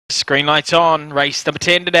Screen lights on. Race number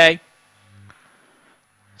 10 today.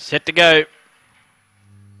 Set to go.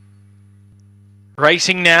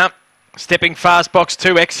 Racing now. Stepping fast, box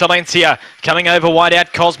 2, Excellencia. Coming over wide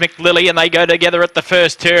out, Cosmic Lily, and they go together at the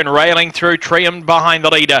first turn. Railing through, Triumph behind the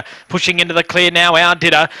leader. Pushing into the clear now, Our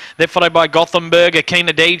Ditter. They're followed by Gothenburg, Akina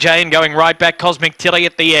DJ, and going right back, Cosmic Tilly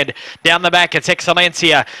at the end. Down the back, it's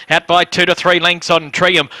Excellencia. Out by 2 to 3 lengths on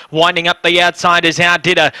Triumph. Winding up the outside is Our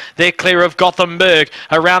Ditter. They're clear of Gothenburg.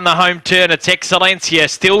 Around the home turn, it's Excellencia.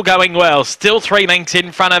 Still going well. Still 3 lengths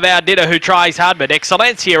in front of Our Ditter, who tries hard, but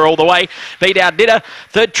Excellencia all the way. Beat Our Ditter.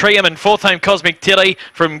 Third, Triumph, and fourth home Cosmic Tilly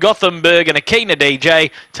from Gothenburg and Akina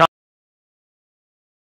DJ.